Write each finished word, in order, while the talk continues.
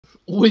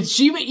With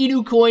Shiba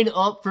Inu Coin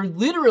up for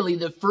literally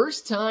the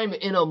first time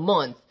in a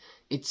month,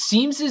 it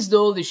seems as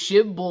though the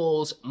SHIB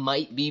bulls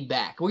might be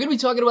back. We're going to be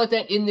talking about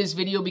that in this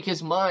video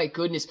because, my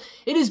goodness,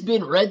 it has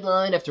been red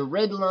line after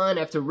red line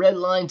after red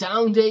line,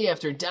 down day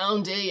after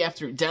down day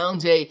after down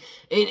day,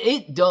 and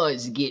it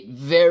does get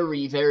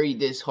very, very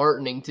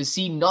disheartening to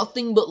see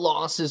nothing but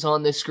losses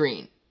on the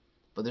screen.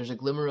 But there's a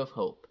glimmer of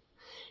hope.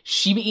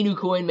 Shiba Inu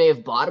Coin may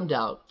have bottomed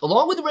out,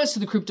 along with the rest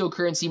of the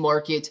cryptocurrency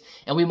market,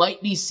 and we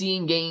might be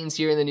seeing gains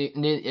here in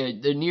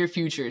the near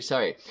future.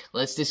 Sorry.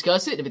 Let's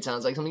discuss it. If it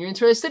sounds like something you're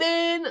interested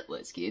in,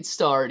 let's get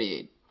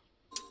started.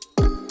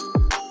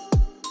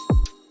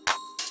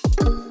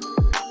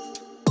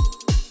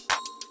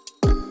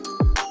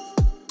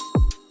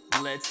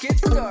 Let's get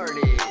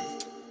started.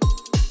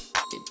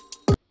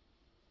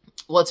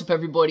 What's up,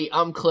 everybody?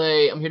 I'm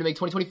Clay. I'm here to make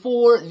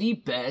 2024 the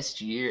best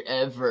year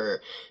ever.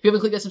 If you haven't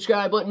clicked that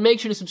subscribe button,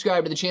 make sure to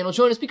subscribe to the channel.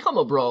 Join us, become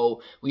a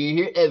bro. We are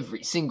here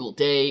every single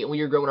day, and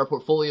we are growing our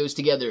portfolios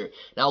together.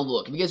 Now,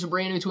 look, if you guys are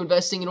brand new to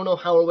investing and don't know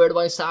how or where to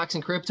buy stocks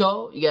and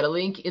crypto, you got a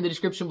link in the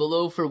description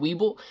below for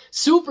Webull.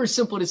 Super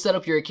simple to set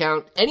up your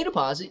account. Any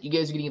deposit, you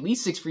guys are getting at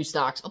least 6 free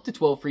stocks, up to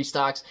 12 free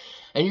stocks,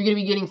 and you're going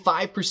to be getting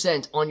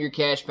 5% on your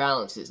cash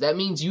balances. That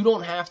means you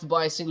don't have to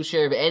buy a single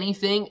share of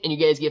anything, and you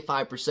guys get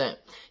 5%.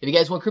 If you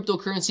guys want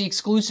cryptocurrency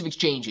exclusive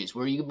exchanges,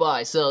 where you can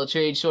buy, sell,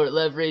 trade, short,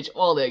 leverage,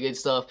 all that good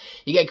stuff,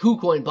 you got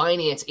KuCoin,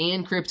 Binance,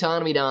 and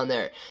Cryptonomy down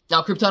there.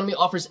 Now, Cryptonomy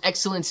offers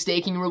excellent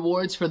staking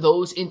rewards for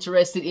those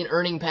interested in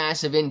earning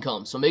passive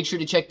income, so make sure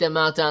to check them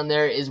out down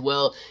there as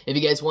well if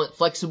you guys want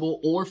flexible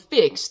or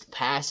fixed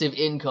passive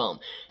income.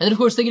 And then, of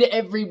course, thank you to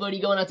everybody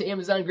going out to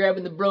Amazon,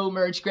 grabbing the bro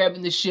merch,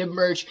 grabbing the SHIB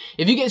merch.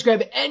 If you guys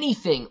grab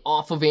anything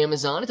off of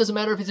Amazon, it doesn't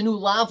matter if it's a new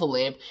lava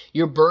lamp,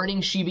 you're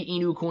burning Shiba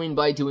Inu Coin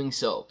by doing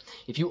so.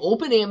 If you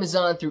open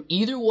Amazon through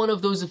either one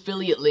of those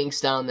affiliate links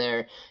down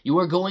there, you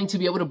are going to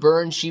be able to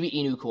burn Shiba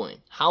Inu Coin.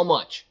 How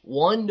much?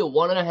 1 to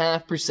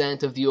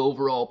 1.5% of the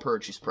overall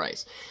purchase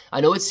price. I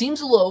know it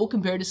seems low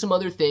compared to some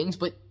other things,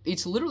 but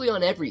it's literally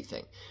on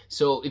everything.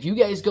 So if you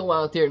guys go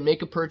out there and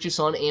make a purchase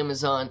on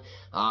Amazon,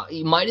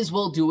 you might as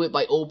well do it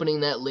by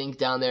opening that link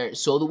down there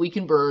so that we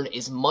can burn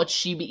as much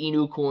Shiba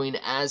Inu Coin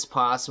as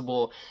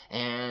possible.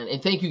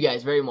 And thank you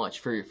guys very much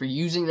for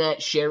using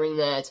that, sharing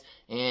that,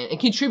 and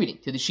contributing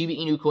to the Shiba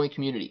Inu Coin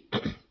community.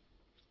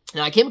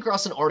 Now, I came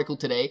across an article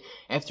today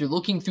after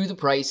looking through the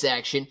price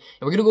action, and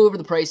we're going to go over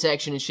the price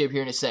action and SHIB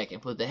here in a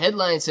second. But the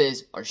headline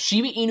says, are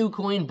Shiba Inu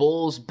Coin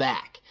bulls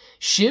back?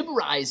 SHIB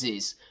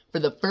rises for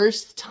the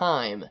first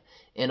time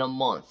in a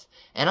month.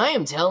 And I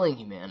am telling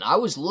you, man, I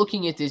was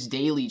looking at this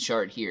daily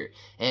chart here,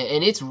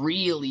 and it's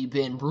really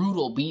been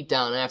brutal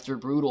beatdown after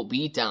brutal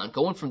beatdown,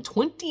 going from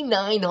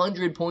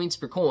 2,900 points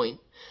per coin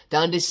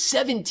down to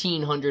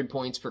 1,700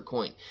 points per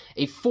coin.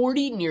 A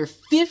 40, near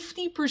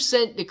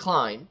 50%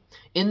 decline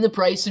in the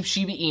price of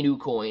Shiba Inu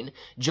Coin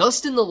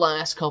just in the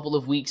last couple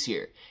of weeks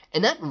here.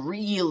 And that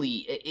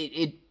really,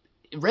 it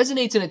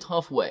resonates in a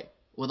tough way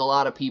with a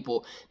lot of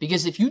people,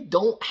 because if you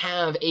don't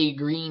have a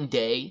green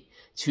day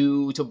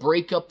to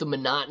break up the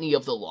monotony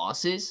of the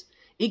losses,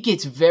 it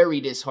gets very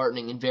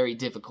disheartening and very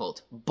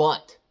difficult.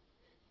 But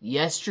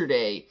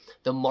yesterday,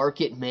 the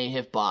market may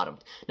have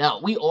bottomed.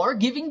 Now, we are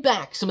giving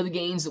back some of the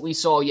gains that we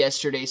saw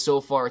yesterday so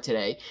far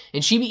today,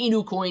 and Shiba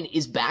Inu Coin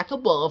is back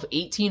above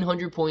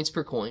 1,800 points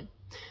per coin,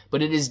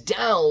 but it is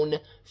down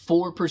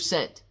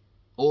 4%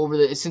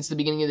 since the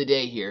beginning of the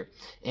day here,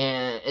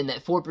 and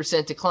that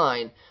 4%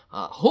 decline,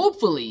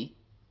 hopefully,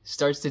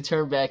 starts to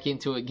turn back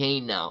into a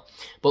gain now.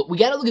 But we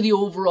got to look at the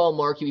overall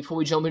market before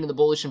we jump into the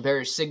bullish and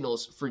bearish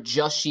signals for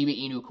just Shiba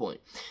Inu Coin.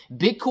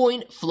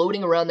 Bitcoin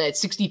floating around that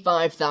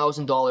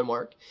 $65,000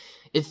 mark.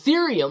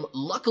 Ethereum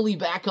luckily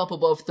back up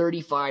above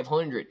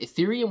 3,500.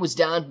 Ethereum was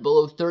down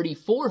below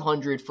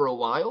 3,400 for a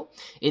while.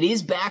 It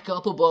is back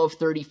up above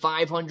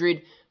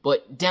 3,500,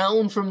 but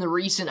down from the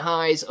recent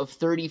highs of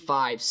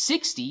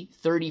 3,560,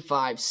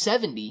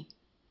 3,570,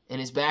 and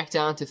is back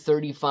down to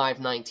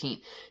 35.19.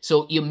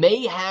 So you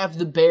may have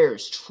the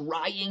bears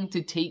trying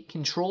to take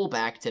control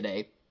back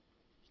today,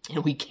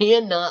 and we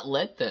cannot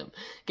let them.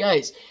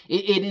 Guys,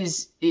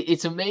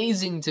 it's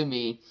amazing to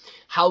me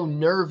how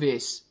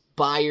nervous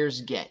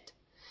buyers get.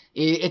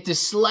 At the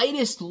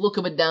slightest look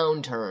of a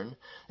downturn,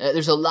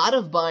 there's a lot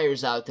of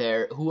buyers out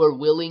there who are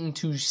willing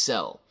to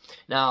sell.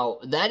 Now,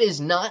 that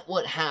is not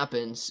what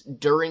happens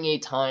during a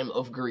time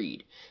of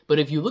greed. But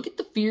if you look at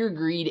the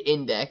fear-greed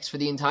index for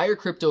the entire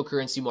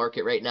cryptocurrency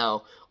market right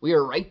now, we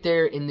are right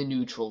there in the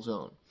neutral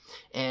zone.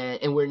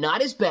 And we're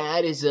not as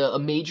bad as a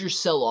major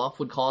sell-off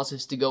would cause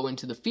us to go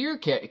into the fear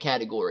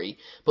category,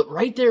 but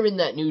right there in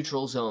that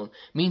neutral zone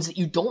means that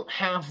you don't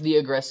have the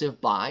aggressive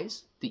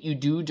buys that you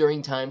do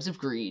during times of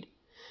greed,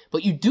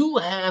 but you do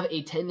have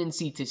a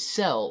tendency to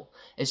sell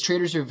as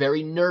traders are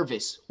very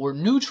nervous or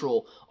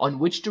neutral on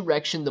which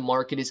direction the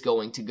market is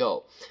going to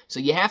go. So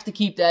you have to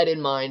keep that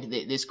in mind.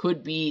 That this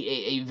could be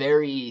a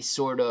very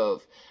sort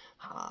of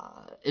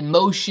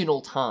emotional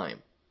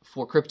time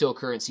for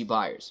cryptocurrency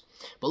buyers.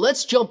 But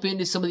let's jump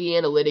into some of the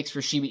analytics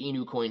for Shiba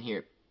Inu Coin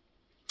here.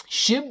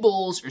 SHIB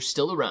bulls are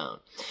still around.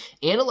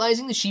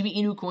 Analyzing the Shiba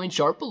Inu Coin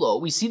chart below,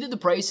 we see that the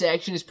price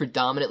action is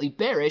predominantly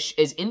bearish,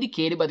 as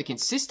indicated by the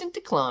consistent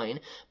decline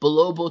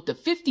below both the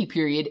 50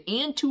 period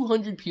and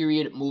 200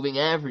 period moving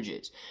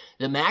averages.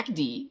 The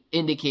MACD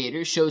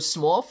indicator shows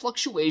small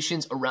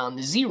fluctuations around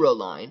the zero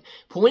line,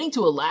 pointing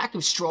to a lack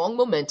of strong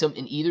momentum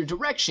in either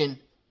direction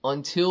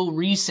until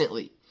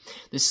recently.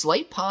 The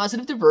slight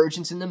positive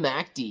divergence in the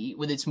MACD,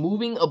 with its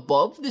moving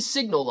above the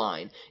signal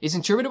line, is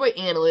interpreted by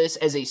analysts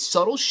as a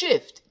subtle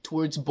shift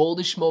towards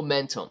bullish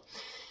momentum.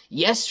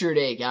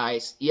 Yesterday,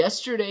 guys,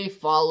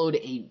 followed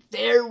a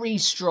very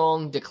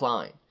strong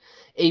decline.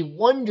 A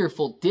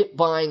wonderful dip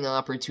buying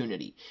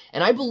opportunity.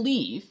 And I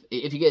believe,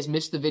 if you guys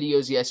missed the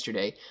videos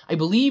yesterday, I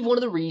believe one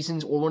of the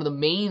reasons, or one of the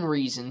main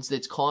reasons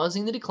that's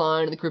causing the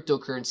decline in the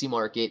cryptocurrency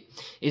market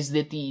is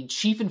that the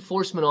chief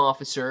enforcement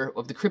officer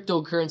of the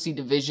cryptocurrency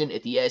division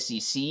at the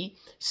SEC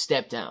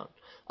stepped down.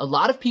 A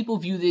lot of people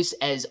view this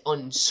as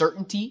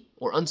uncertainty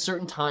or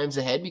uncertain times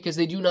ahead because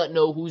they do not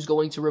know who's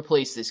going to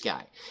replace this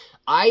guy.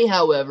 I,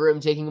 however, am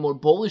taking a more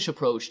bullish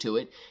approach to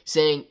it,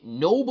 saying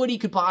nobody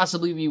could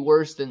possibly be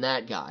worse than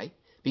that guy,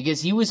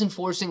 because he was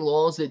enforcing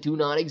laws that do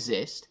not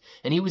exist,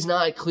 and he was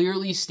not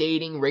clearly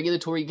stating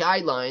regulatory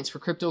guidelines for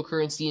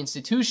cryptocurrency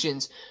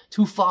institutions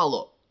to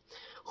follow.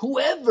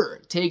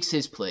 Whoever takes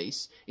his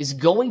place is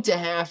going to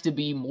have to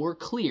be more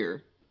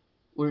clear,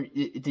 or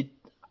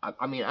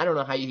I mean, I don't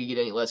know how you could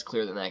get any less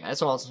clear than that guy.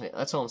 That's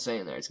all I'm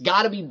saying there. It's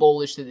got to be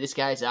bullish that this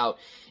guy's out,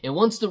 and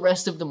once the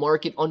rest of the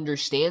market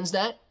understands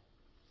that,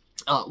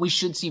 we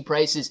should see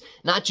prices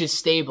not just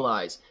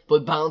stabilize,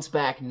 but bounce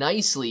back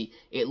nicely,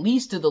 at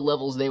least to the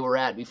levels they were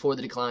at before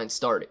the decline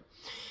started.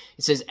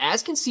 It says,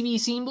 as can be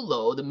seen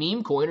below, the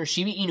meme coin or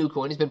Shiba Inu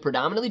coin has been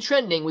predominantly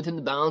trending within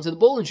the bounds of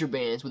the Bollinger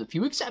Bands, with a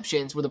few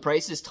exceptions where the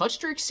price has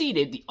touched or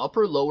exceeded the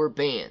upper-lower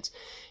bands.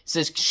 It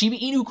says Shiba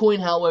Inu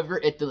coin,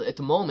 however, at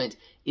the moment,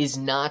 is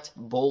not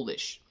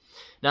bullish.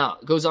 Now,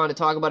 it goes on to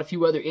talk about a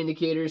few other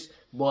indicators,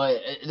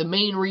 but the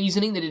main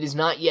reasoning that it is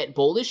not yet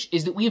bullish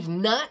is that we have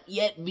not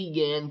yet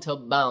begun to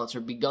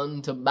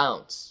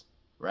bounce,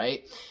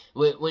 right?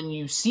 When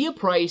you see a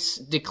price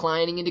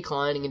declining and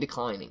declining and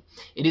declining,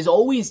 it is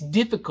always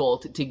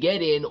difficult to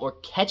get in or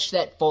catch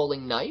that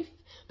falling knife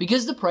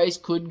because the price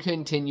could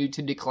continue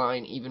to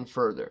decline even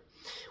further.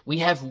 We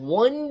have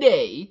 1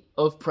 day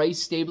of price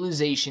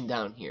stabilization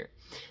down here.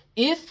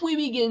 If we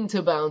begin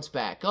to bounce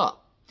back up,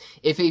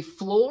 if a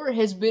floor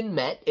has been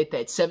met at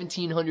that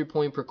 1,700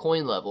 point per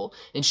coin level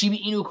and Shiba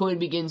Inu coin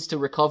begins to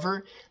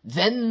recover,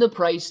 then the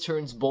price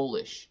turns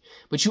bullish.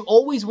 But you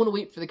always want to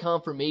wait for the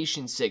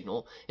confirmation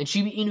signal, and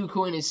Shiba Inu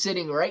coin is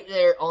sitting right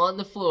there on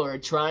the floor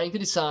trying to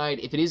decide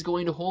if it is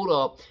going to hold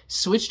up,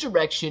 switch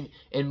direction,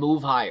 and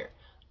move higher.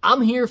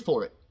 I'm here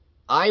for it.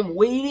 I'm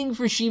waiting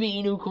for Shiba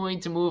Inu coin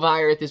to move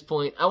higher at this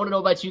point. I want to know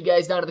about you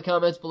guys down in the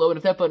comments below, and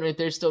if that button right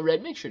there is still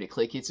red, make sure to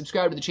click it,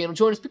 subscribe to the channel,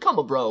 join us, become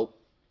a bro.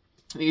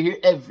 We are here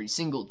every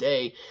single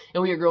day,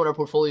 and we are growing our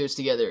portfolios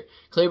together.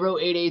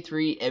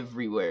 Claybro883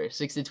 everywhere.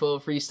 6 to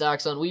 12 free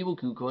stocks on Webull,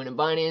 KuCoin, and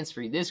Binance,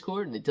 free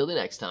Discord, and until the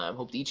next time,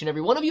 hope that each and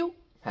every one of you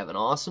have an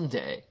awesome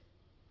day.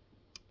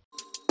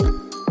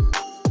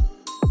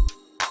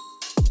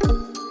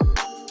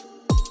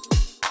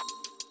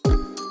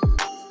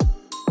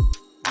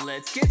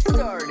 Let's get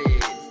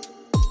started.